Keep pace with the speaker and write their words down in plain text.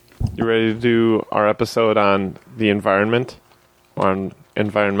You ready to do our episode on the environment, on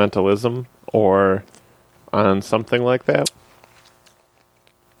environmentalism, or on something like that?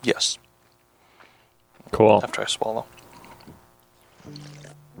 Yes. Cool. After I swallow.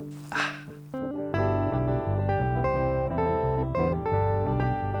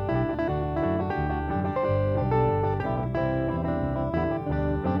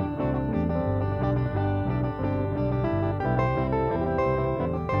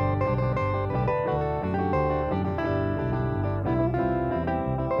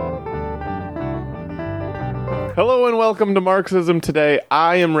 Hello and welcome to Marxism Today.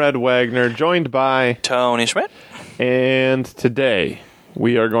 I am Red Wagner, joined by Tony Schmidt. And today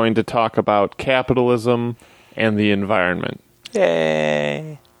we are going to talk about capitalism and the environment.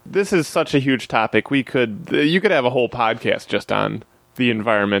 Yay. This is such a huge topic. You could have a whole podcast just on the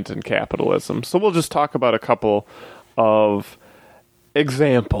environment and capitalism. So we'll just talk about a couple of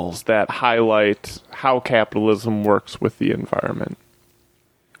examples that highlight how capitalism works with the environment.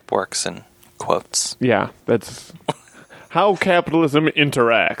 Works in quotes. Yeah, that's how capitalism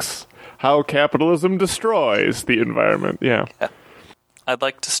interacts. How capitalism destroys the environment. Yeah. I'd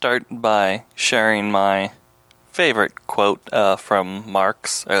like to start by sharing my favorite quote from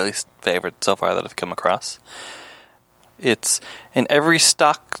Marx, or at least favorite so far that I've come across. It's, in every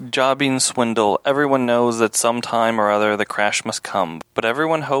stock jobbing swindle, everyone knows that some time or other the crash must come, but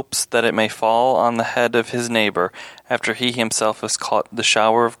everyone hopes that it may fall on the head of his neighbor after he himself has caught the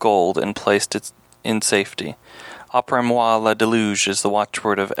shower of gold and placed it in safety. Après moi la deluge is the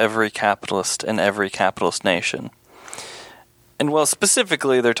watchword of every capitalist and every capitalist nation. And well,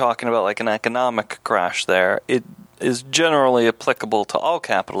 specifically, they're talking about like an economic crash there. It is generally applicable to all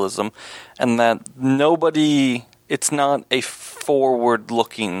capitalism, and that it's not a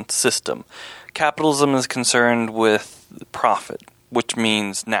forward-looking system. Capitalism is concerned with profit, which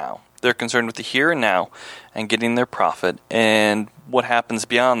means now. They're concerned with the here and now and getting their profit, and what happens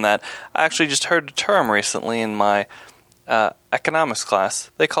beyond that. I actually just heard a term recently in my economics class.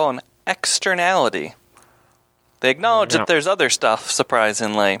 They call an externality. They acknowledge that there's other stuff,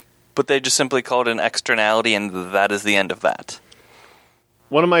 surprisingly, but they just simply call it an externality, and that is the end of that.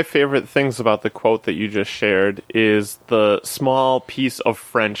 One of my favorite things about the quote that you just shared is the small piece of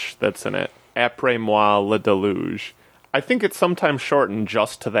French that's in it. Après moi le deluge. I think it's sometimes shortened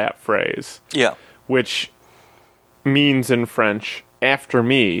just to that phrase. Yeah. Which means in French, after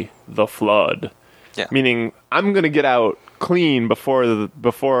me, the flood. Yeah. Meaning, I'm going to get out clean before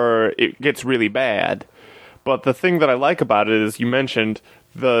it gets really bad. But the thing that I like about it is you mentioned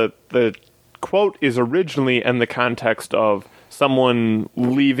the quote is originally in the context of someone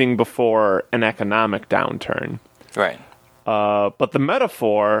leaving before an economic downturn. Right. But the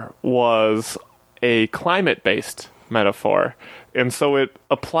metaphor was a climate-based metaphor. And so it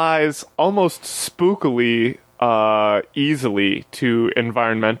applies almost spookily easily to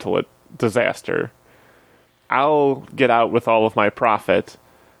environmental disaster. I'll get out with all of my profit,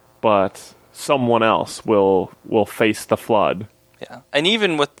 but someone else will face the flood. Yeah. And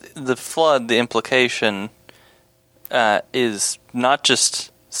even with the flood, the implication is not just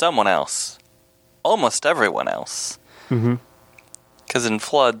someone else, almost everyone else. Mm-hmm. Because in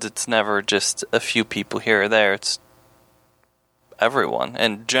floods, it's never just a few people here or there, it's everyone.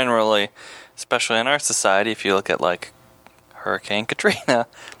 And generally, especially in our society, if you look at like Hurricane Katrina,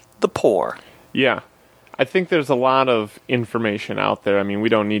 the poor. Yeah. I think there's a lot of information out there. I mean, we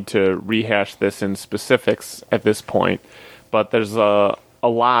don't need to rehash this in specifics at this point, but there's a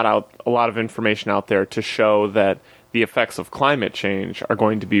lot of information out there to show that the effects of climate change are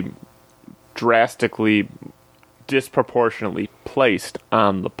going to be drastically, disproportionately placed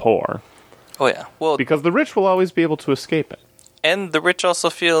on the poor. Oh yeah, well, because the rich will always be able to escape it. And the rich also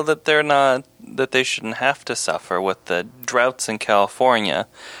feel that that they shouldn't have to suffer with the droughts in California.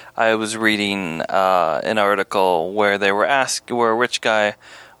 I was reading an article where where a rich guy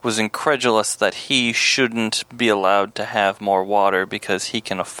was incredulous that he shouldn't be allowed to have more water because he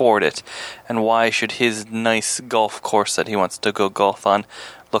can afford it. And why should his nice golf course that he wants to go golf on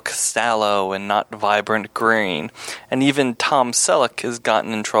look sallow and not vibrant green? And even Tom Selleck has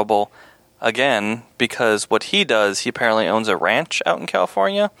gotten in trouble again because what he does, he apparently owns a ranch out in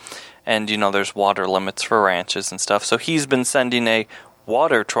California. And, there's water limits for ranches and stuff. So he's been sending a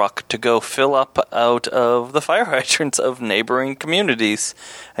water truck to go fill up out of the fire hydrants of neighboring communities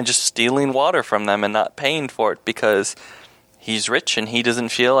and just stealing water from them and not paying for it because he's rich and he doesn't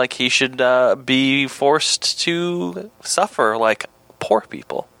feel like he should be forced to suffer like poor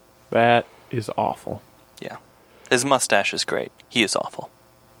people. That is awful. Yeah. His mustache is great. He is awful.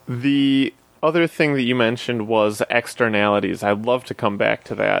 The other thing that you mentioned was externalities. I'd love to come back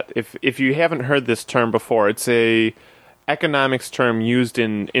to that. If you haven't heard this term before, it's a economics term used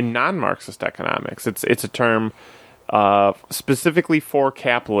in non-Marxist economics. It's a term specifically for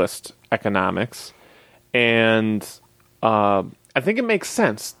capitalist economics, and I think it makes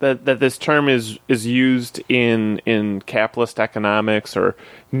sense that this term is used in capitalist economics or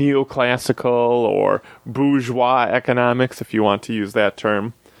neoclassical or bourgeois economics, if you want to use that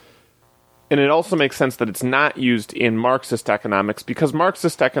term. And it also makes sense that it's not used in Marxist economics, because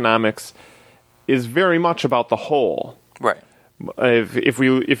Marxist economics is very much about the whole. Right. If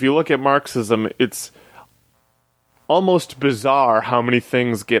you look at Marxism, it's almost bizarre how many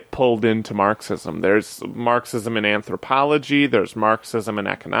things get pulled into Marxism. There's Marxism in anthropology, there's Marxism in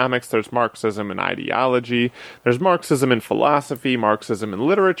economics, there's Marxism in ideology, there's Marxism in philosophy, Marxism in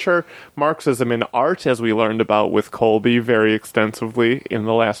literature, Marxism in art, as we learned about with Colby very extensively in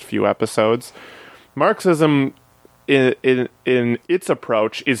the last few episodes. Marxism, in its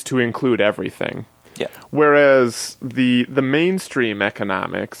approach, is to include everything. Yeah. Whereas the mainstream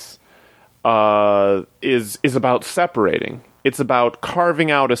economics is about separating. It's about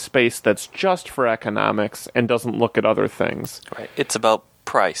carving out a space that's just for economics and doesn't look at other things. Right. It's about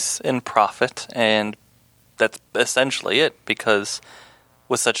price and profit, and that's essentially it, because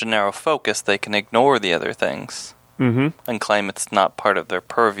with such a narrow focus, they can ignore the other things and claim it's not part of their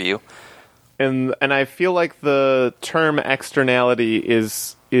purview. And I feel like the term externality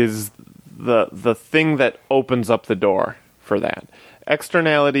is the thing that opens up the door for that.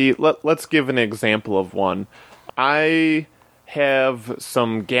 Externality, let's give an example of one. I have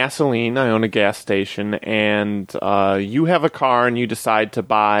some gasoline, I own a gas station, and you have a car and you decide to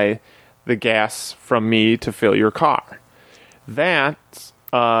buy the gas from me to fill your car. That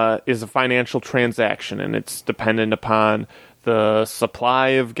is a financial transaction, and it's dependent upon the supply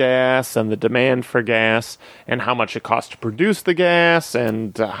of gas and the demand for gas and how much it costs to produce the gas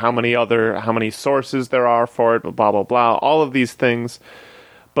and how many sources there are for it, blah, blah, blah, all of these things.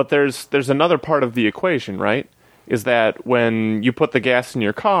 But there's another part of the equation, right? Is that when you put the gas in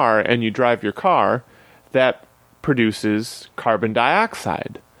your car and you drive your car, that produces carbon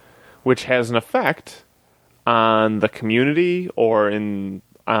dioxide, which has an effect on the community or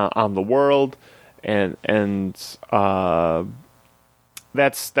on the world. And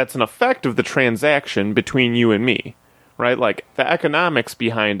that's an effect of the transaction between you and me, right? Like the economics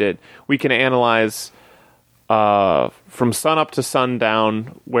behind it, we can analyze from sun up to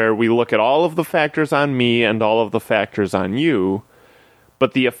sundown, where we look at all of the factors on me and all of the factors on you.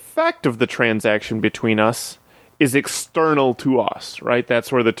 But the effect of the transaction between us is external to us, right?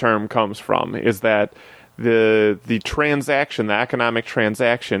 That's where the term comes from, is that the transaction, the economic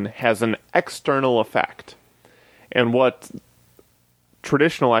transaction, has an external effect. And what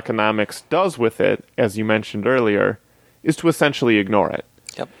traditional economics does with it, as you mentioned earlier, is to essentially ignore it.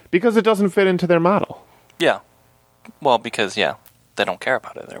 Yep. Because it doesn't fit into their model. Yeah. Well, because, they don't care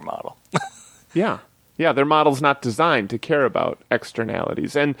about it in their model. Yeah. Yeah, their model's not designed to care about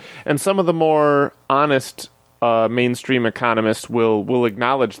externalities. And some of the more honest mainstream economists will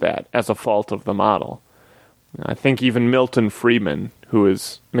acknowledge that as a fault of the model. I think even Milton Friedman, who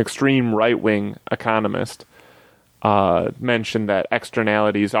is an extreme right-wing economist, mentioned that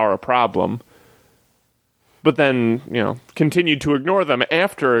externalities are a problem, but then, continued to ignore them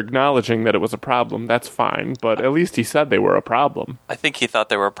after acknowledging that it was a problem. That's fine, but at least he said they were a problem. I think he thought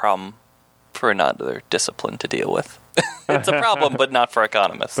they were a problem for another discipline to deal with. It's a problem, but not for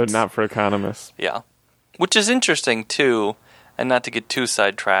economists. But not for economists. Yeah. Which is interesting, too, and not to get too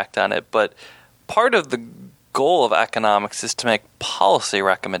sidetracked on it, but part of the goal of economics is to make policy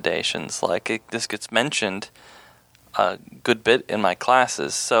recommendations. This gets mentioned a good bit in my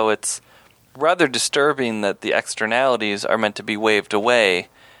classes, so it's rather disturbing that the externalities are meant to be waved away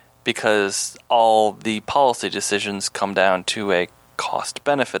because all the policy decisions come down to a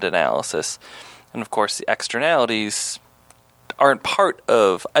cost-benefit analysis. And of course, the externalities aren't part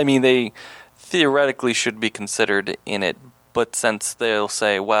of, they theoretically should be considered in it, but since they'll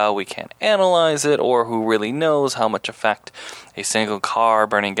say, well, we can't analyze it, or who really knows how much effect a single car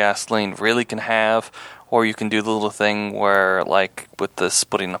burning gasoline really can have, or you can do the little thing where, like, with the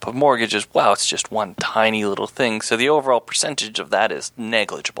splitting up of mortgages, wow, it's just one tiny little thing, so the overall percentage of that is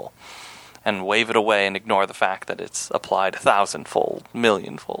negligible. And wave it away and ignore the fact that it's applied 1,000-fold,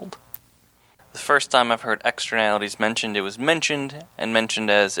 millionfold. The first time I've heard externalities mentioned, it was mentioned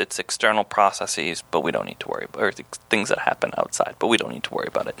as its external processes, but we don't need to worry about, or things that happen outside, but we don't need to worry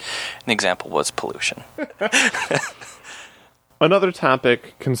about it. An example was pollution. Another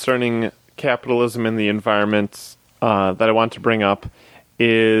topic concerning capitalism and the environment that I want to bring up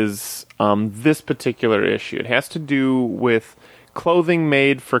is this particular issue. It has to do with clothing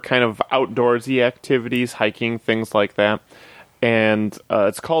made for kind of outdoorsy activities, hiking, things like that. And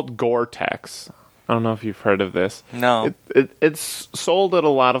it's called Gore-Tex. I don't know if you've heard of this. No. It's sold at a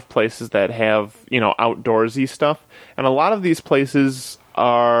lot of places that have, outdoorsy stuff. And a lot of these places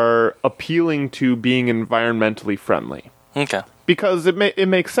are appealing to being environmentally friendly. Okay. Because it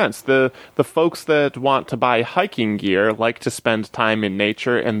makes sense. The folks that want to buy hiking gear like to spend time in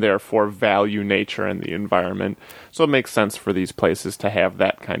nature and therefore value nature and the environment. So it makes sense for these places to have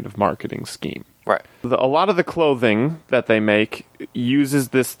that kind of marketing scheme. Right. A lot of the clothing that they make uses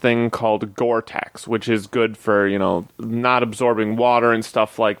this thing called Gore-Tex, which is good for, not absorbing water and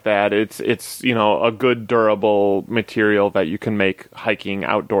stuff like that. It's a good durable material that you can make hiking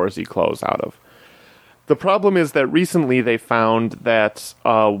outdoorsy clothes out of. The problem is that recently they found that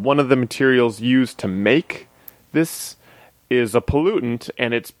one of the materials used to make this is a pollutant,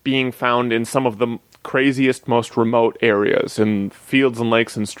 and it's being found in some of the craziest, most remote areas, in fields and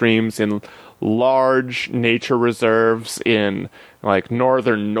lakes and streams, in large nature reserves, in like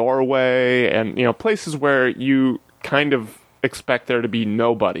northern Norway, and places where you kind of expect there to be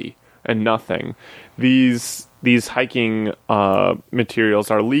nobody and nothing. These hiking materials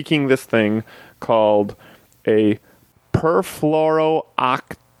are leaking this thing called a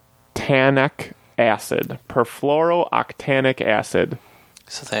perfluorooctanic acid. Perfluorooctanic acid.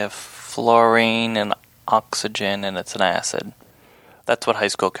 So they have fluorine and oxygen, and it's an acid. That's what high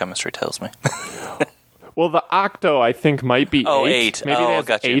school chemistry tells me. Well, the octo, I think, might be 8. Maybe it has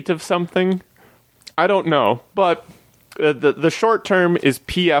gotcha. 8 of something. I don't know, but the short term is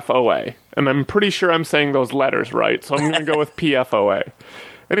PFOA, and I'm pretty sure I'm saying those letters right, so I'm going to go with PFOA.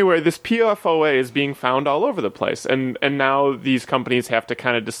 Anyway, this PFOA is being found all over the place, and now these companies have to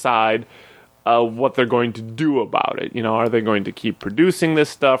kind of decide what they're going to do about it. Are they going to keep producing this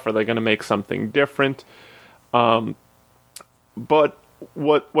stuff? Are they going to make something different? But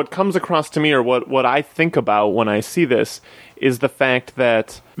what comes across to me, or what I think about when I see this, is the fact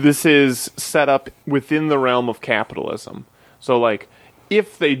that this is set up within the realm of capitalism. So, like,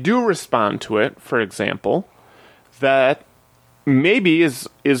 if they do respond to it, for example, that maybe is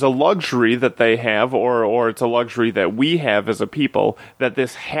a luxury that they have, or it's a luxury that we have as a people, that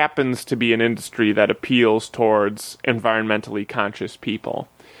this happens to be an industry that appeals towards environmentally conscious people.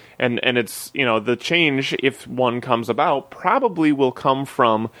 And it's, the change, if one comes about, probably will come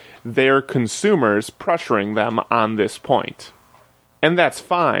from their consumers pressuring them on this point. And that's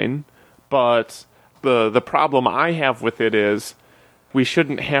fine, but the problem I have with it is we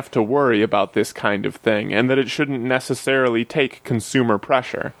shouldn't have to worry about this kind of thing, and that it shouldn't necessarily take consumer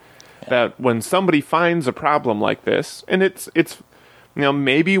pressure. Yeah. That when somebody finds a problem like this, and it's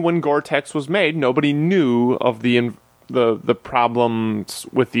maybe when Gore-Tex was made, nobody knew of the problems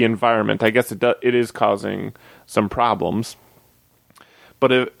with the environment. I guess it is causing some problems.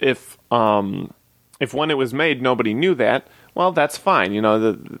 But if when it was made, nobody knew that, well, that's fine.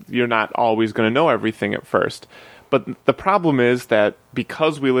 You're not always going to know everything at first. But the problem is that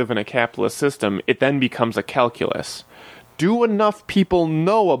because we live in a capitalist system, it then becomes a calculus. Do enough people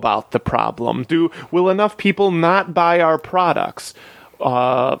know about the problem? Will enough people not buy our products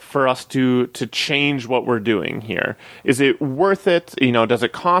for us to change what we're doing here? Is it worth it? Does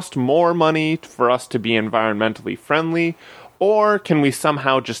it cost more money for us to be environmentally friendly? Or can we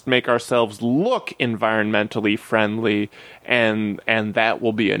somehow just make ourselves look environmentally friendly, and that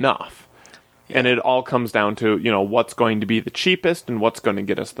will be enough? And it all comes down to, what's going to be the cheapest and what's going to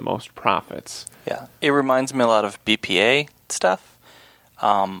get us the most profits. Yeah. It reminds me a lot of BPA stuff.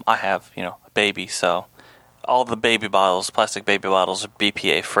 I have, a baby, so all the baby bottles, plastic baby bottles, are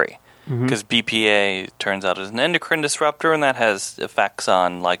BPA free. Because BPA turns out is an endocrine disruptor, and that has effects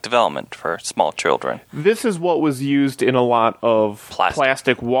on development for small children. This is what was used in a lot of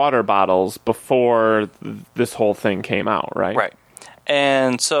plastic water bottles before this whole thing came out, right? Right.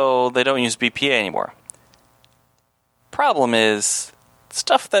 And so they don't use BPA anymore. Problem is,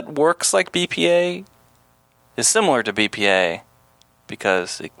 stuff that works like BPA is similar to BPA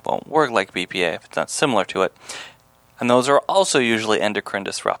because it won't work like BPA if it's not similar to it. And those are also usually endocrine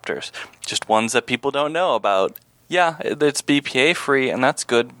disruptors, just ones that people don't know about. Yeah, it's BPA free and that's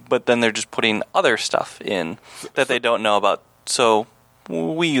good, but then they're just putting other stuff in that they don't know about. So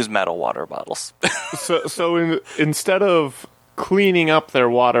we use metal water bottles. So instead of cleaning up their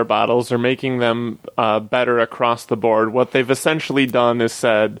water bottles or making them better across the board, what they've essentially done is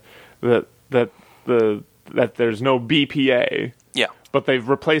said that there's no BPA. Yeah. But they've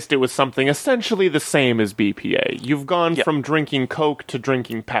replaced it with something essentially the same as BPA. You've gone from drinking Coke to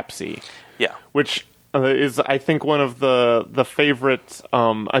drinking Pepsi. Yeah. Which is, I think, one of the favorite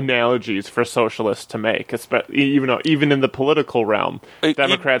analogies for socialists to make, even in the political realm.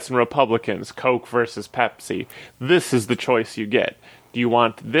 Democrats and Republicans, Coke versus Pepsi. This is the choice you get. Do you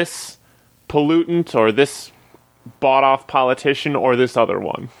want this pollutant or this bought-off politician or this other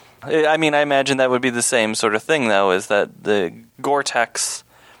one? I mean, I imagine that would be the same sort of thing, though, is that the Gore-Tex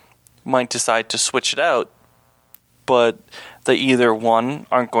might decide to switch it out, but they either, one,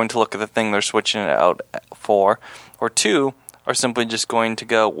 aren't going to look at the thing they're switching it out for, or two, are simply just going to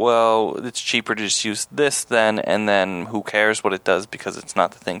go, well, it's cheaper to just use this then, and then who cares what it does because it's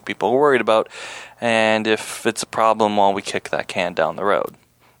not the thing people are worried about, and if it's a problem, well, we kick that can down the road.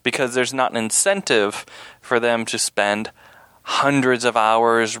 Because there's not an incentive for them to spend hundreds of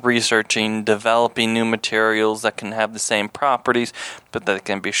hours researching, developing new materials that can have the same properties, but that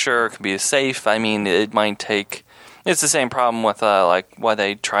can be sure, can be safe. I mean, it might take... It's the same problem with why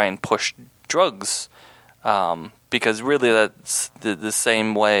they try and push drugs, because really that's the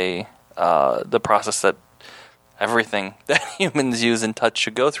same way the process that everything that humans use and touch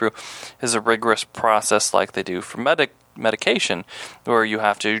should go through is a rigorous process like they do for medication, where you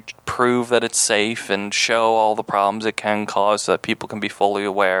have to prove that it's safe and show all the problems it can cause so that people can be fully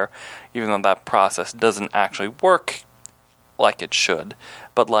aware, even though that process doesn't actually work like it should.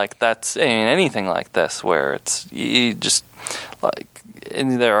 But that's anything like this where it's you just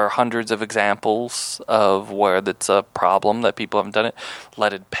and there are hundreds of examples of where that's a problem that people haven't done it.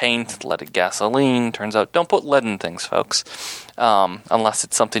 Leaded paint, leaded gasoline. Turns out, don't put lead in things, folks, unless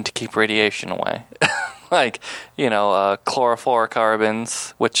it's something to keep radiation away.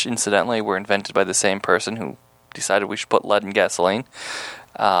 Chlorofluorocarbons, which incidentally were invented by the same person who decided we should put lead in gasoline.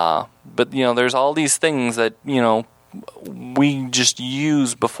 But there's all these things that we just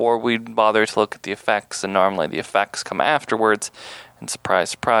use before we bother to look at the effects, and normally the effects come afterwards. And surprise,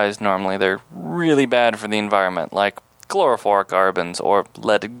 surprise, normally they're really bad for the environment, like chlorofluorocarbons or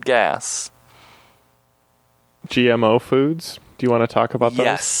leaded gas. GMO foods? Do you want to talk about those?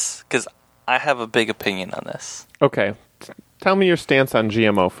 Yes, because I have a big opinion on this. Okay. Tell me your stance on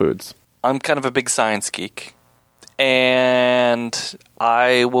GMO foods. I'm kind of a big science geek, and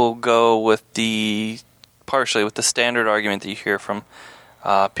I will go with partially with the standard argument that you hear from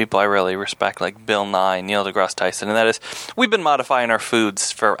people I really respect, like Bill Nye, Neil deGrasse Tyson, and that is, we've been modifying our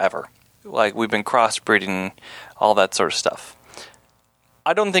foods forever. We've been crossbreeding, all that sort of stuff.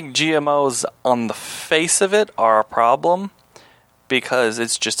 I don't think GMOs on the face of it are a problem, because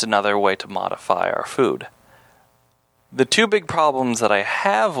it's just another way to modify our food. The two big problems that I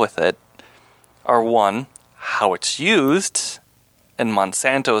have with it are, one, how it's used, and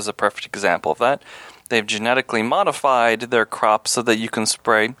Monsanto is a perfect example of that. They've genetically modified their crops so that you can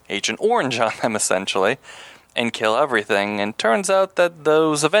spray Agent Orange on them, essentially, and kill everything. And turns out that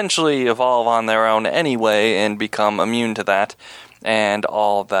those eventually evolve on their own anyway and become immune to that. And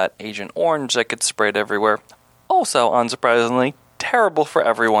all that Agent Orange that gets sprayed everywhere, also, unsurprisingly, terrible for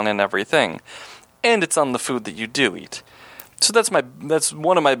everyone and everything. And it's on the food that you do eat. So that's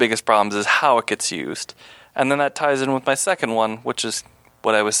one of my biggest problems, is how it gets used. And then that ties in with my second one, which is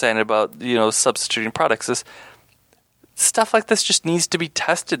what I was saying about, substituting products, is stuff like this just needs to be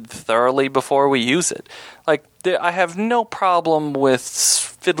tested thoroughly before we use it. I have no problem with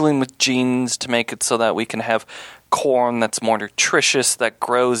fiddling with genes to make it so that we can have corn that's more nutritious, that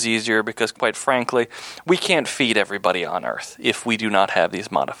grows easier, because quite frankly, we can't feed everybody on Earth if we do not have these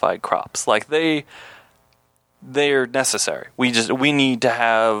modified crops. They're necessary. We need to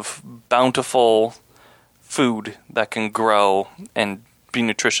have bountiful food that can grow and be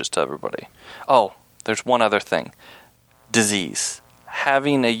nutritious to everybody. Oh, there's one other thing. Disease.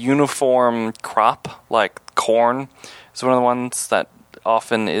 Having a uniform crop like corn is one of the ones that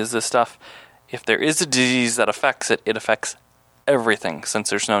often is this stuff. If there is a disease that affects it, it affects everything, since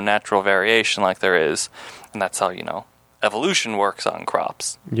there's no natural variation like there is. And that's how, evolution works on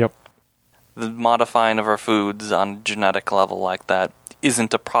crops. Yep. The modifying of our foods on a genetic level like that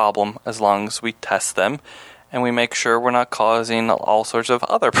isn't a problem as long as we test them and we make sure we're not causing all sorts of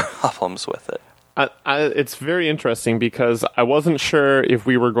other problems with it. It's very interesting, because I wasn't sure if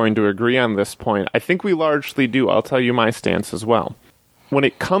we were going to agree on this point. I think we largely do. I'll tell you my stance as well. When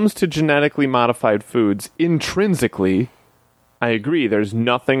it comes to genetically modified foods, intrinsically, I agree, there's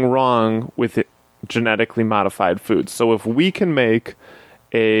nothing wrong with genetically modified foods. So if we can make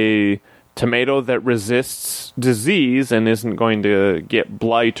a tomato that resists disease and isn't going to get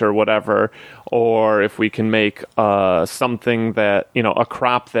blight or whatever, or if we can make something that, a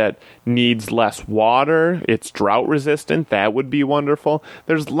crop that needs less water, it's drought resistant, that would be wonderful.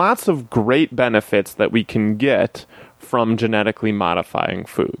 There's lots of great benefits that we can get from genetically modifying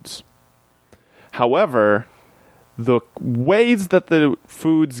foods. However, the ways that the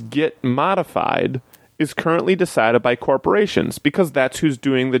foods get modified is currently decided by corporations because that's who's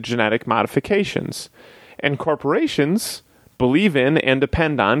doing the genetic modifications. And corporations believe in and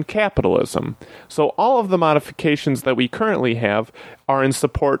depend on capitalism. So all of the modifications that we currently have are in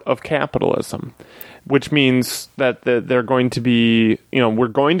support of capitalism, which means that they're going to be, we're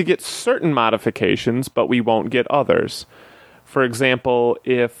going to get certain modifications, but we won't get others. For example,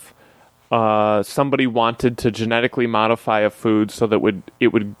 if somebody wanted to genetically modify a food so that it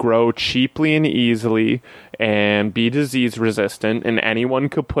would grow cheaply and easily and be disease resistant, and anyone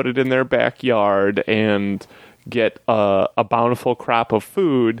could put it in their backyard and get a bountiful crop of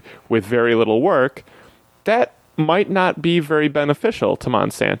food with very little work, that might not be very beneficial to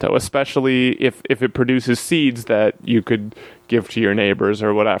Monsanto, especially if it produces seeds that you could give to your neighbors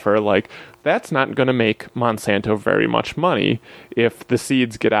or whatever. Like, that's not going to make Monsanto very much money if the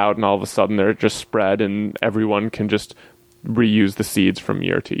seeds get out and all of a sudden they're just spread and everyone can just reuse the seeds from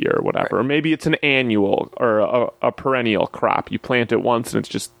year to year or whatever. Right. Or maybe it's an annual or a perennial crop. You plant it once and it's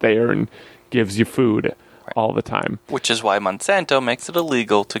just there and gives you food all the time. Which is why Monsanto makes it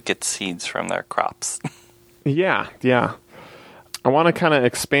illegal to get seeds from their crops. Yeah. I want to kind of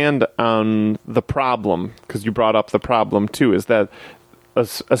expand on the problem, because you brought up the problem too, is that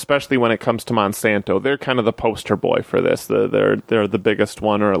especially when it comes to Monsanto, they're kind of the poster boy for this. They're the biggest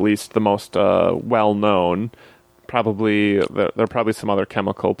one, or at least the most well-known. Probably there are probably some other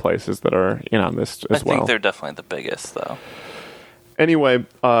chemical places that are in on this as well. I think they're definitely the biggest, though. Anyway,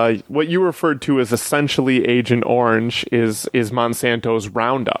 what you referred to as essentially Agent Orange is Monsanto's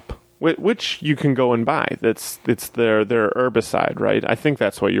Roundup, which you can go and buy. It's their herbicide, right? I think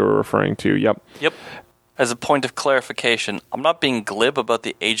that's what you were referring to. Yep. As a point of clarification, I'm not being glib about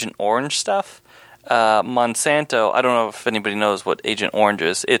the Agent Orange stuff. Monsanto, I don't know if anybody knows what Agent Orange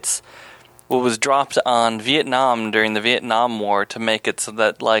is. It's what was dropped on Vietnam during the Vietnam War to make it so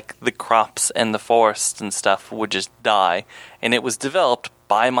that, like, the crops and the forests and stuff would just die. And it was developed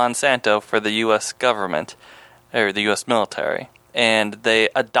by Monsanto for the U.S. government, or the U.S. military. And they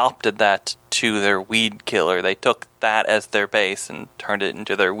adopted that to their weed killer. They took that as their base and turned it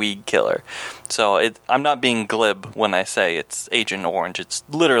into their weed killer. So I'm not being glib when I say it's Agent Orange. It's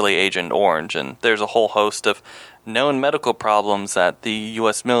literally Agent Orange. And there's a whole host of known medical problems that the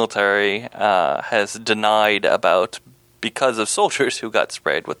U.S. military has denied about because of soldiers who got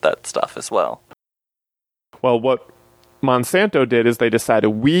sprayed with that stuff as well. Well, what Monsanto did is they decided,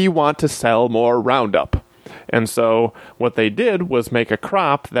 we want to sell more Roundup. And so what they did was make a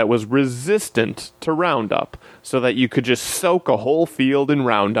crop that was resistant to Roundup, so that you could just soak a whole field in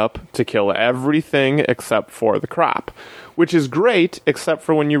Roundup to kill everything except for the crop, which is great, except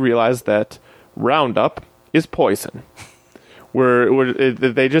for when you realize that Roundup is poison.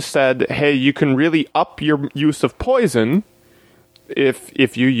 They just said, hey, you can really up your use of poison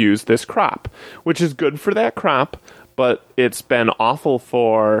if you use this crop, which is good for that crop, but it's been awful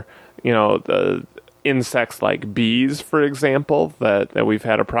for, the insects like bees, for example, that we've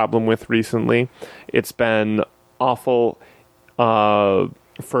had a problem with recently. It's been awful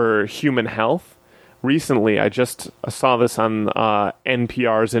for human health. Recently, I just saw this on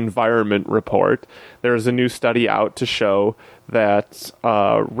NPR's Environment Report. There's a new study out to show that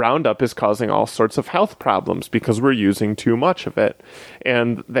Roundup is causing all sorts of health problems because we're using too much of it.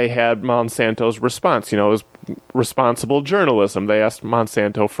 And they had Monsanto's response. It was responsible journalism. They asked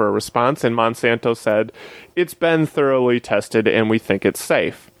Monsanto for a response, and Monsanto said, it's been thoroughly tested and we think it's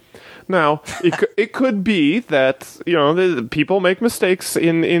safe. Now, it could be that, people make mistakes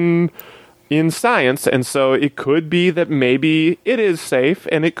in science, and so it could be that maybe it is safe,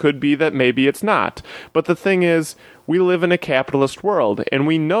 and it could be that maybe it's not. But the thing is, we live in a capitalist world, and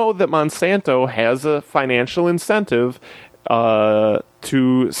we know that Monsanto has a financial incentive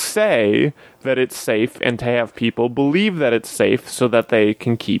to say that it's safe and to have people believe that it's safe so that they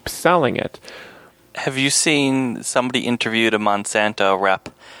can keep selling it. Have you seen somebody interviewed a Monsanto rep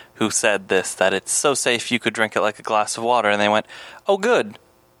who said this, that it's so safe you could drink it like a glass of water, and they went, oh, good.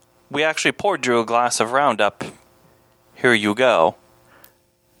 We actually poured you a glass of Roundup. Here you go.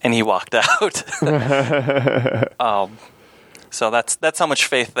 And he walked out. So that's how much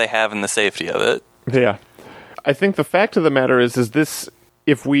faith they have in the safety of it. Yeah. I think the fact of the matter is this: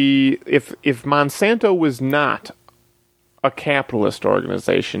 if Monsanto was not a capitalist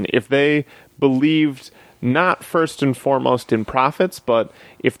organization, if they believed not first and foremost in profits, but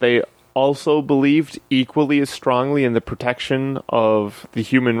if they also believed equally as strongly in the protection of the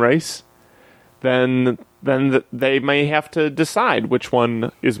human race, then they may have to decide which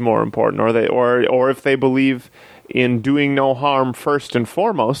one is more important, or if they believe in doing no harm first and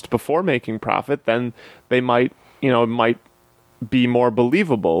foremost before making profit, then they might be more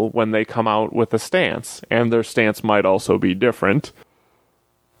believable when they come out with a stance, and their stance might also be different.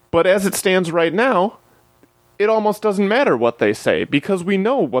 But as it stands right now, it almost doesn't matter what they say, because we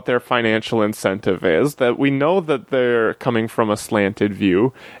know what their financial incentive is, that we know that they're coming from a slanted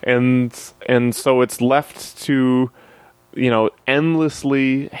view, and so it's left to,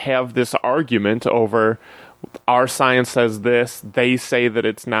 endlessly have this argument over our science says this, they say that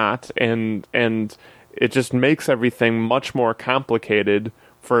it's not, and it just makes everything much more complicated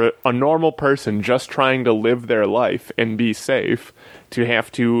for a normal person just trying to live their life and be safe to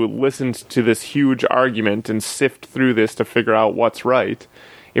have to listen to this huge argument and sift through this to figure out what's right.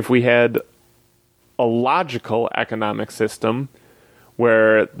 If we had a logical economic system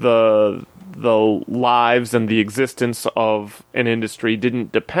where the lives and the existence of an industry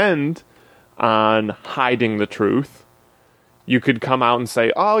didn't depend on hiding the truth, you could come out and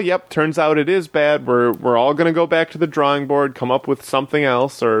say, oh, yep, turns out it is bad. We're all going to go back to the drawing board, come up with something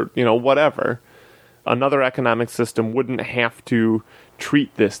else, or, whatever. Another economic system wouldn't have to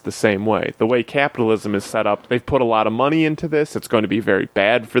treat this the same way. The way capitalism is set up, they've put a lot of money into this. It's going to be very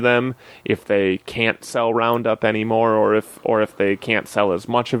bad for them if they can't sell Roundup anymore, or if they can't sell as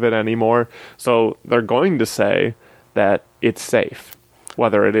much of it anymore. So they're going to say that it's safe,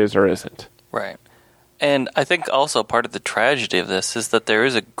 whether it is or isn't. Right. And I think also part of the tragedy of this is that there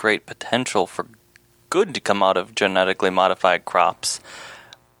is a great potential for good to come out of genetically modified crops,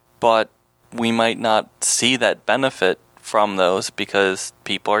 but we might not see that benefit from those because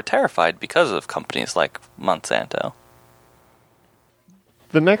people are terrified because of companies like Monsanto.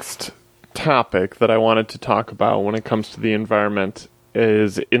 The next topic that I wanted to talk about when it comes to the environment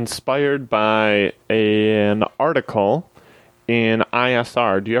is inspired by an article in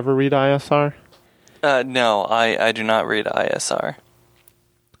ISR. Do you ever read ISR? No, I do not read ISR.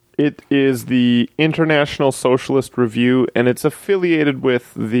 It is the International Socialist Review, and it's affiliated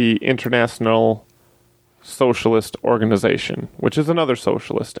with the International Socialist Organization, which is another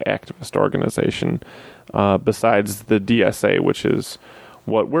socialist activist organization, besides the DSA, which is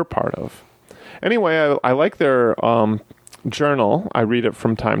what we're part of. Anyway, I like their journal. I read it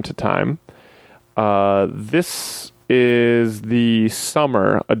from time to time. This is the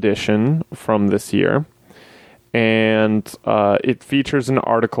summer edition from this year, and it features an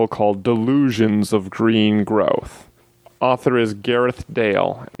article called Delusions of Green Growth. Author is Gareth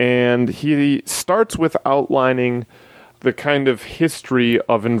Dale, and he starts with outlining the kind of history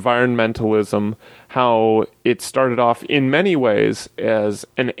of environmentalism, how it started off in many ways as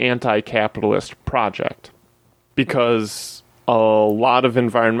an anti-capitalist project, because a lot of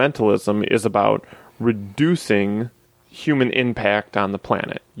environmentalism is about reducing human impact on the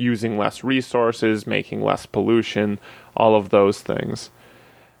planet, using less resources, making less pollution, all of those things.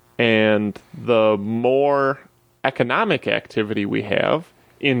 And the more economic activity we have,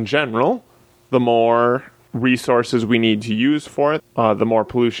 in general, the more resources we need to use for it, the more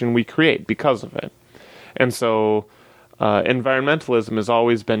pollution we create because of it. And so environmentalism has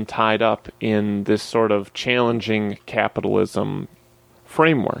always been tied up in this sort of challenging capitalism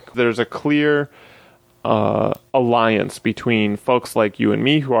framework. There's a clear alliance between folks like you and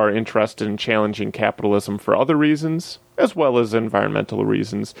me who are interested in challenging capitalism for other reasons, as well as environmental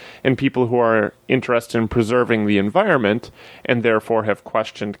reasons, and people who are interested in preserving the environment and therefore have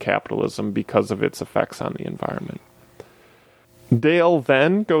questioned capitalism because of its effects on the environment. Dale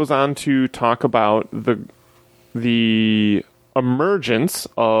then goes on to talk about the emergence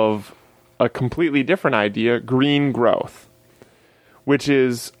of a completely different idea, green growth, which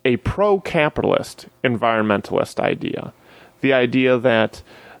is a pro-capitalist environmentalist idea. The idea that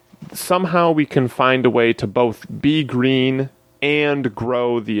somehow we can find a way to both be green and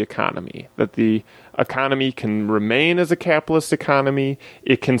grow the economy. That the economy can remain as a capitalist economy,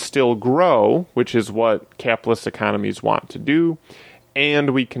 it can still grow, which is what capitalist economies want to do, and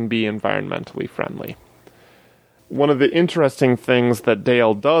we can be environmentally friendly. One of the interesting things that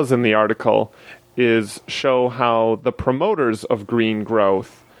Dale does in the article is show how the promoters of green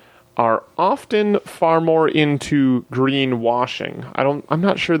growth are often far more into greenwashing. I'm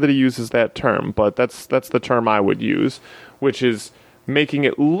not sure that he uses that term, but that's the term I would use, which is making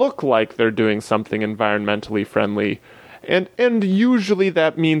it look like they're doing something environmentally friendly. And usually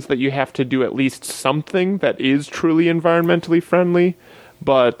that means that you have to do at least something that is truly environmentally friendly,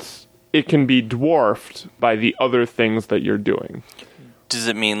 but it can be dwarfed by the other things that you're doing. Does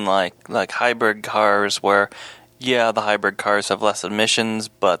it mean like hybrid cars where yeah, the hybrid cars have less emissions,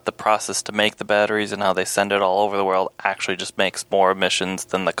 but the process to make the batteries and how they send it all over the world actually just makes more emissions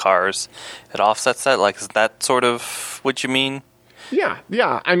than the cars. It offsets that? Like, is that sort of what you mean? Yeah.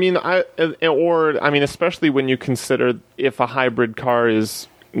 I mean, especially when you consider if a hybrid car is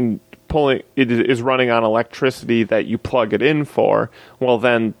running on electricity that you plug it in for, well,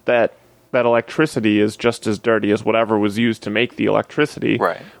 then that electricity is just as dirty as whatever was used to make the electricity,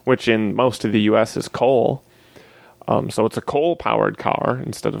 right? Which in most of the U.S. is coal. So it's a coal-powered car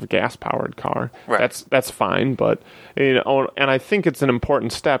instead of a gas-powered car. Right. That's fine, but and I think it's an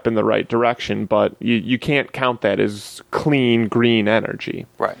important step in the right direction. But you can't count that as clean green energy.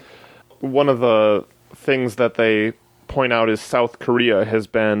 Right. One of the things that they point out is South Korea has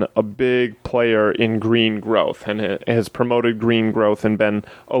been a big player in green growth and has promoted green growth and been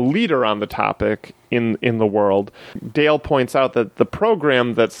a leader on the topic in the world. Dale points out that the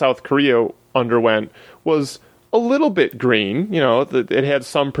program that South Korea underwent was a little bit green, it had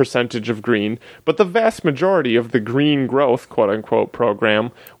some percentage of green, but the vast majority of the green growth, quote unquote,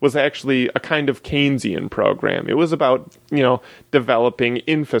 program was actually a kind of Keynesian program. It was about, developing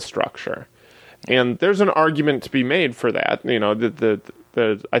infrastructure. And there's an argument to be made for that.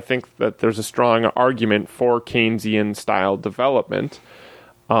 I think that there's a strong argument for Keynesian style development.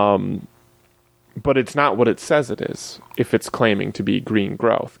 But it's not what it says it is if it's claiming to be green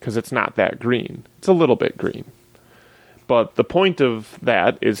growth, because it's not that green. It's a little bit green. But the point of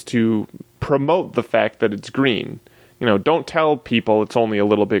that is to promote the fact that it's green. Don't tell people it's only a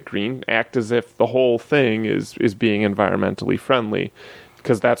little bit green. Act as if the whole thing is being environmentally friendly,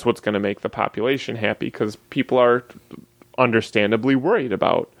 because that's what's going to make the population happy, because people are understandably worried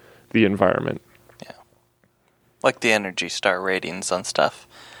about the environment. Yeah. Like the Energy Star ratings on stuff.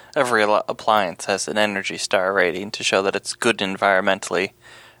 Every appliance has an Energy Star rating to show that it's good environmentally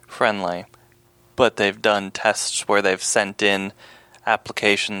friendly. But they've done tests where they've sent in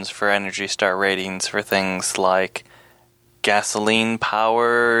applications for Energy Star ratings for things like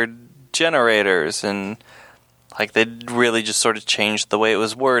gasoline-powered generators, and they really just sort of changed the way it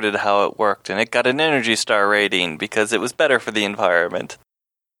was worded, how it worked, and it got an Energy Star rating because it was better for the environment.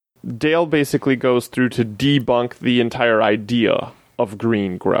 Dale basically goes through to debunk the entire idea of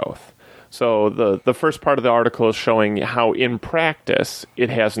green growth. So the first part of the article is showing how in practice it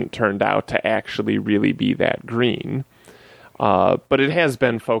hasn't turned out to actually really be that green. But it has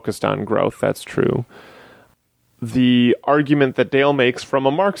been focused on growth, that's true. The argument that Dale makes from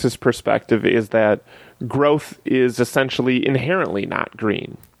a Marxist perspective is that growth is essentially inherently not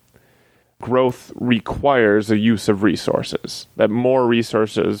green. Growth requires a use of resources, that more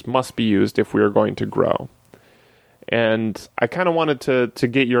resources must be used if we are going to grow. And I kind of wanted to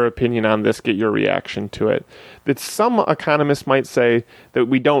get your opinion on this, get your reaction to it. That some economists might say that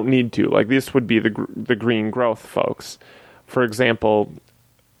we don't need to. Like, this would be the green growth folks. For example,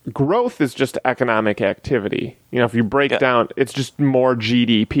 growth is just economic activity. If you break down, it's just more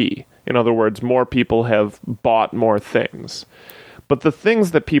GDP. In other words, more people have bought more things. But the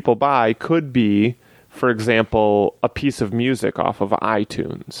things that people buy could be, for example, a piece of music off of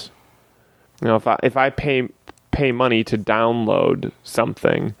iTunes. If I pay money to download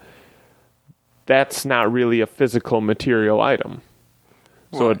something, that's not really a physical material item.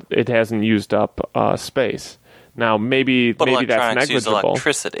 So right. it hasn't used up space. Now, maybe that's negligible. Use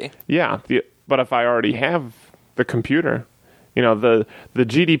electricity. Yeah, but if I already have the computer, the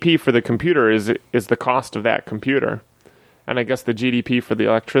GDP for the computer is the cost of that computer. And I guess the GDP for the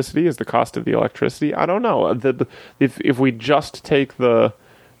electricity is the cost of the electricity. I don't know. If we just take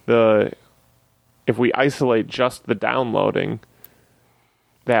if we isolate just the downloading,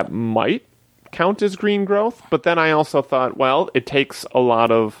 that might count as green growth. But then I also thought, well, it takes a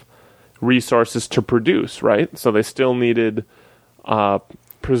lot of resources to produce, right? So they still needed,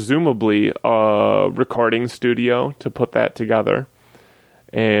 presumably, a recording studio to put that together.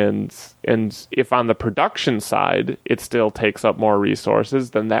 And if on the production side it still takes up more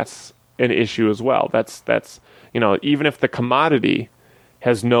resources, then that's an issue as well. That's even if the commodity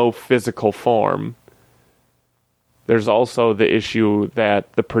has no physical form, there's also the issue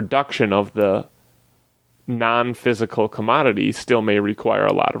that the production of the non-physical commodity still may require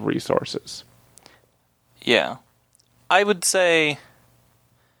a lot of resources. Yeah. I would say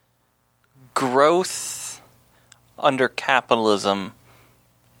growth under capitalism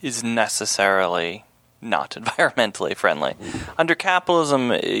is necessarily not environmentally friendly. Under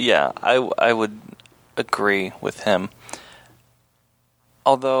capitalism, yeah, I would agree with him.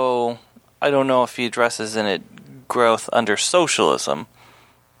 Although, I don't know if he addresses in it growth under socialism,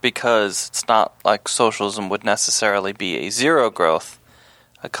 because it's not like socialism would necessarily be a zero-growth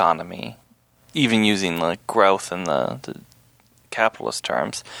economy. even using like growth in the capitalist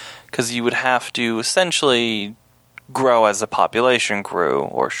terms, because you would have to essentially grow as the population grew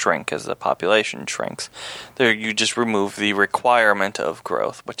or shrink as the population shrinks. There, you just remove the requirement of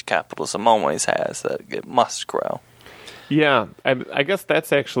growth, which capitalism always has, that it must grow. Yeah, I guess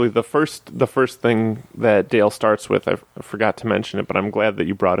that's actually the first thing that Dale starts with. I forgot to mention it, but I'm glad that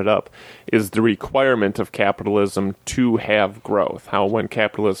you brought it up, is the requirement of capitalism to have growth. How when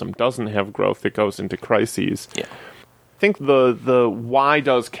capitalism doesn't have growth, it goes into crises. Yeah. I think the why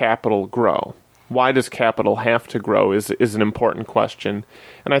does capital grow? Why does capital have to grow is an important question.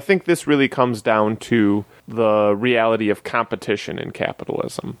 And I think this really comes down to the reality of competition in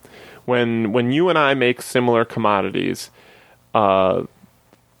capitalism. When you and I make similar commodities,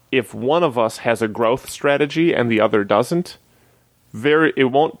 if one of us has a growth strategy and the other doesn't,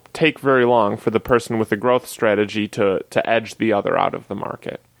 it won't take very long for the person with the growth strategy to edge the other out of the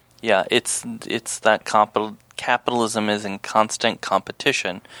market. Yeah, it's that capitalism is in constant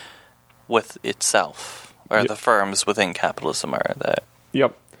competition with itself, or the firms within capitalism are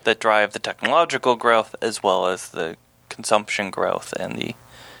that drive the technological growth as well as the consumption growth and the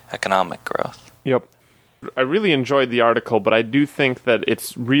economic growth. Yep. I really enjoyed the article, but I do think that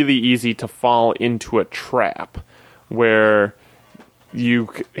it's really easy to fall into a trap where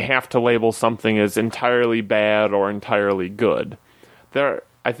you have to label something as entirely bad or entirely good.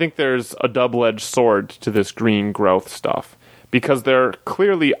 I think there's a double-edged sword to this green growth stuff, because there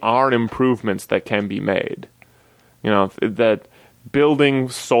clearly are improvements that can be made. You know, that building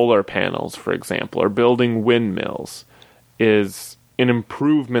solar panels, for example, or building windmills is an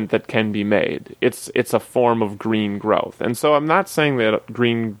improvement that can be made. It's a form of green growth. And so I'm not saying that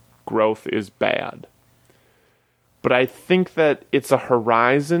green growth is bad. But I think that it's a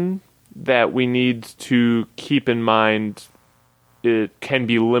horizon that we need to keep in mind. It can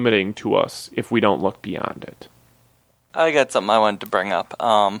be limiting to us if we don't look beyond it. I got something I wanted to bring up.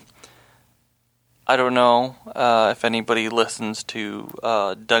 I don't know if anybody listens to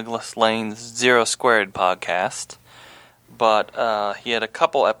Douglas Lane's Zero Squared podcast, but he had a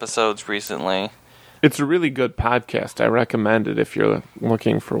couple episodes recently. It's a really good podcast. I recommend it if you're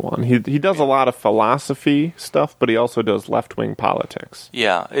looking for one. He does a lot of philosophy stuff, but he also does left-wing politics.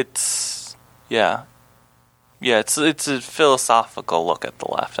 Yeah, it's a philosophical look at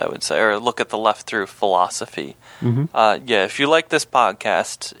the left, I would say, or look at the left through philosophy. Mm-hmm. If you like this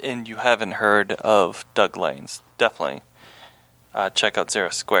podcast and you haven't heard of Doug Lane's, definitely check out Zero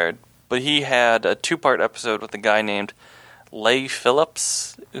Squared. But he had a 2-part episode with a guy named Leigh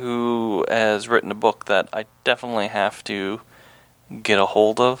Phillips, who has written a book that I definitely have to get a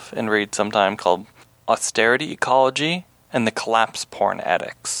hold of and read sometime, called Austerity Ecology and the Collapse Porn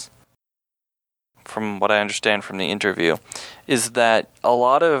Addicts. From what I understand from the interview, is that a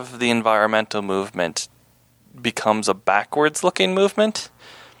lot of the environmental movement becomes a backwards-looking movement,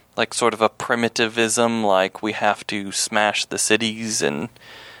 like sort of a primitivism, like we have to smash the cities and,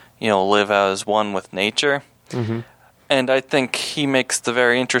 live as one with nature. Mm-hmm. And I think he makes the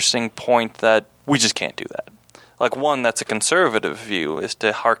very interesting point that we just can't do that. Like, one, that's a conservative view, is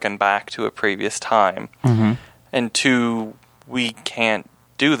to hearken back to a previous time. Mm-hmm. And two, we can't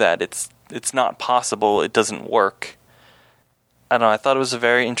do that. It's not possible. It doesn't work. I don't know. I thought it was a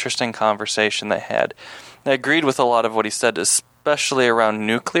very interesting conversation they had. I agreed with a lot of what he said, especially around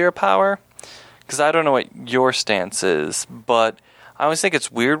nuclear power, because I don't know what your stance is, but I always think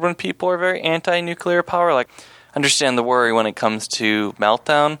it's weird when people are very anti-nuclear power. Like, I understand the worry when it comes to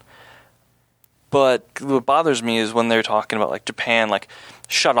meltdown, but what bothers me is when they're talking about, like, Japan, like,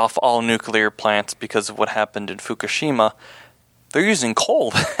 shut off all nuclear plants because of what happened in Fukushima. They're using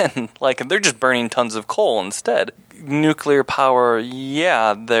coal then, and they're just burning tons of coal instead. Nuclear power,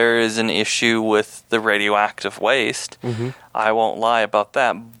 yeah, there is an issue with the radioactive waste. Mm-hmm. I won't lie about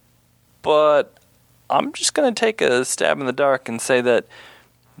that. But I'm just going to take a stab in the dark and say that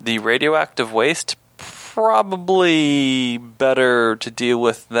the radioactive waste probably better to deal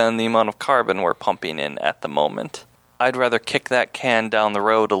with than the amount of carbon we're pumping in at the moment. I'd rather kick that can down the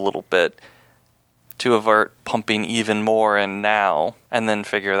road a little bit to avert pumping even more in now, and then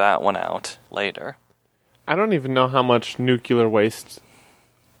figure that one out later. I don't even know how much nuclear waste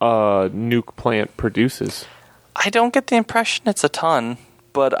a nuke plant produces. I don't get the impression it's a ton,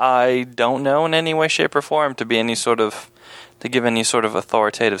 but I don't know in any way, shape, or form to give any sort of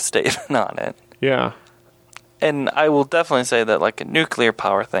authoritative statement on it. Yeah. And I will definitely say that, like, a nuclear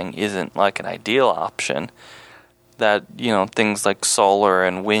power thing isn't, like, an ideal option. That, things like solar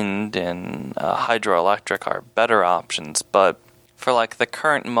and wind and hydroelectric are better options. But for, like, the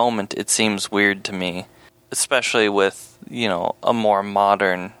current moment, it seems weird to me especially with, a more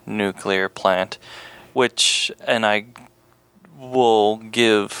modern nuclear plant, and I will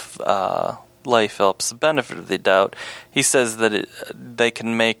give Leigh Phillips the benefit of the doubt. He says that they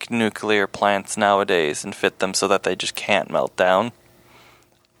can make nuclear plants nowadays and fit them so that they just can't melt down.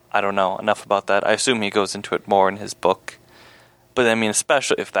 I don't know enough about that. I assume he goes into it more in his book. But I mean,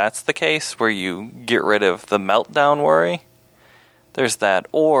 especially if that's the case, where you get rid of the meltdown worry, there's that.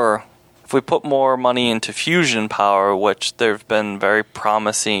 Or if we put more money into fusion power, which there have been very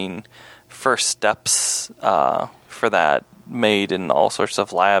promising first steps for that made in all sorts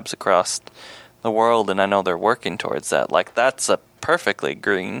of labs across the world, and I know they're working towards that. Like, that's a perfectly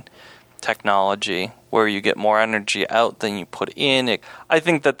green technology where you get more energy out than you put in. I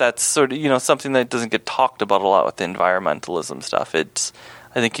think that's sort of, something that doesn't get talked about a lot with the environmentalism stuff. I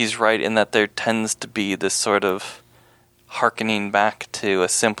think he's right in that there tends to be this sort of hearkening back to a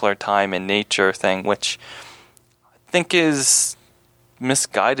simpler time in nature thing, which I think is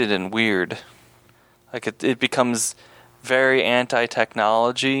misguided and weird. Like, it becomes very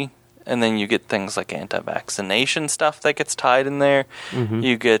anti-technology, and then you get things like anti-vaccination stuff that gets tied in there. Mm-hmm.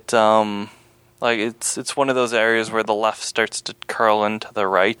 You get it's one of those areas where the left starts to curl into the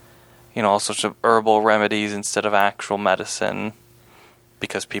right. All sorts of herbal remedies instead of actual medicine,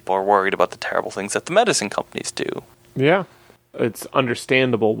 because people are worried about the terrible things that the medicine companies do. Yeah. It's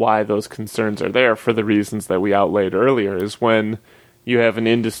understandable why those concerns are there, for the reasons that we outlaid earlier, is when you have an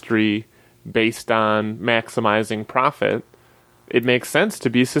industry based on maximizing profit, it makes sense to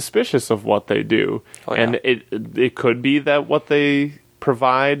be suspicious of what they do. Oh, yeah. And it could be that what they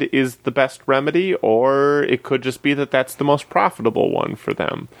provide is the best remedy, or it could just be that that's the most profitable one for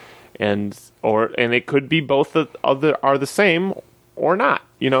them. And it could be both are the same or not.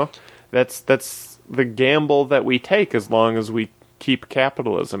 That's the gamble that we take as long as we keep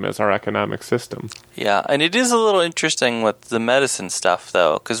capitalism as our economic system. Yeah, and it is a little interesting with the medicine stuff,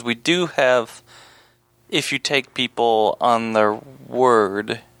 though, because we do have, if you take people on their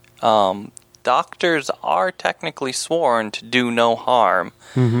word, doctors are technically sworn to do no harm.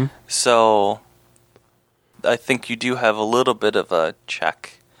 Mm-hmm. So I think you do have a little bit of a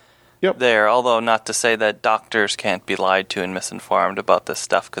check there, although not to say that doctors can't be lied to and misinformed about this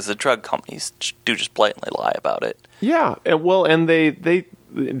stuff, because the drug companies do just blatantly lie about it. Yeah, well, and they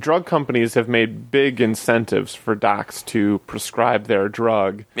drug companies have made big incentives for docs to prescribe their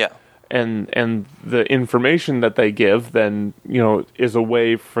drug. Yeah. And the information that they give then, is a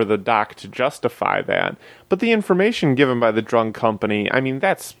way for the doc to justify that. But the information given by the drug company, I mean,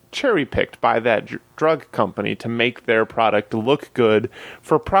 that's cherry-picked by that drug company to make their product look good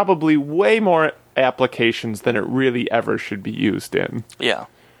for probably way more applications than it really ever should be used in. Yeah.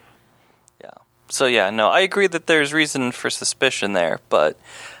 Yeah. So, yeah, no, I agree that there's reason for suspicion there, but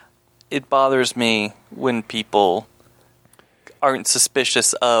it bothers me when people aren't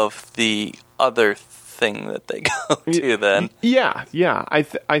suspicious of the other thing that they go to then. Yeah. I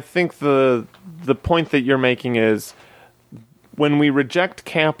think the point that you're making is, when we reject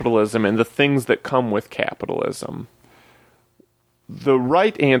capitalism and the things that come with capitalism, the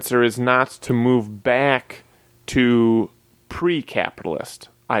right answer is not to move back to pre-capitalist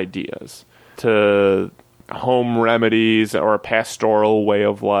ideas, to home remedies or a pastoral way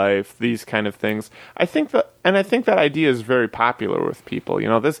of life, these kind of things. I think that idea is very popular with people.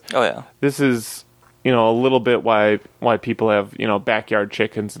 This. Oh yeah. This is a little bit why people have backyard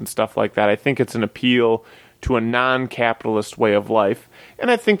chickens and stuff like that. I think it's an appeal to a non-capitalist way of life, and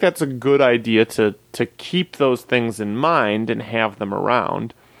I think that's a good idea to keep those things in mind and have them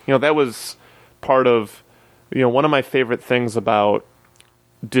around. That was part of one of my favorite things about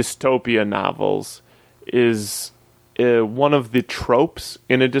dystopia novels is one of the tropes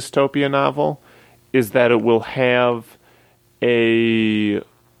in a dystopia novel is that it will have a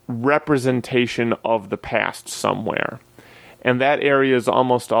representation of the past somewhere. And that area is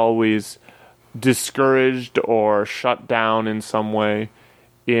almost always discouraged or shut down in some way.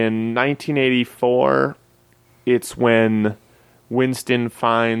 In 1984, it's when Winston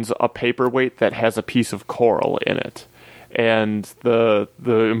finds a paperweight that has a piece of coral in it. And the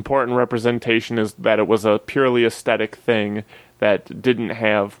important representation is that it was a purely aesthetic thing that didn't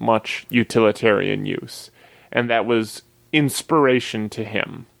have much utilitarian use. And that was inspiration to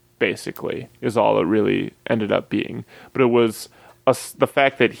him, basically, is all it really ended up being. But it was the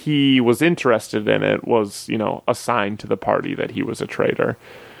fact that he was interested in it was, a sign to the party that he was a traitor.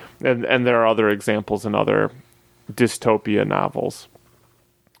 And there are other examples in other dystopia novels.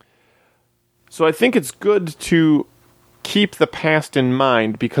 So I think it's good to keep the past in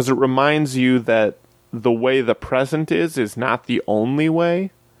mind, because it reminds you that the way the present is not the only way.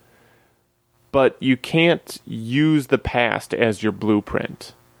 but you can't use the past as your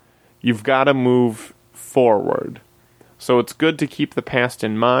blueprint. You've got to move forward. So it's good to keep the past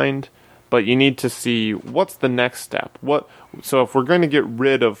in mind, but you need to see what's the next step. So if we're going to get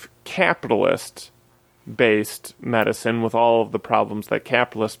rid of capitalist-based medicine with all of the problems that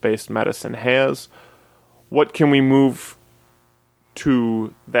capitalist-based medicine has, what can we move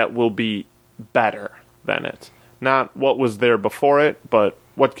to that will be better than it? Not what was there before it, but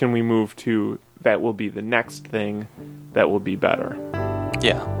what can we move to that will be the next thing that will be better?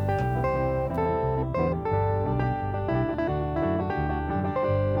 Yeah.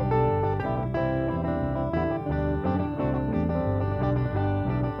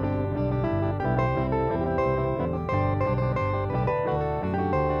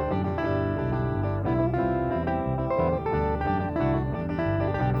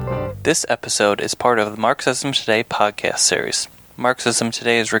 This episode is part of the Marxism Today podcast series. Marxism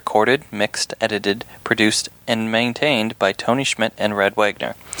Today is recorded, mixed, edited, produced, and maintained by Tony Schmidt and Red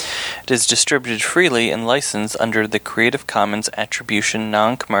Wagner. It is distributed freely and licensed under the Creative Commons Attribution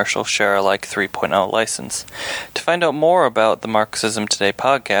Non-Commercial Share-alike 3.0 license. To find out more about the Marxism Today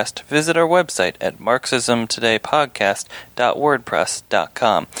podcast, visit our website at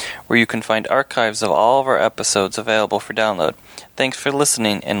marxismtodaypodcast.wordpress.com, where you can find archives of all of our episodes available for download. Thanks for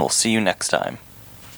listening, and we'll see you next time.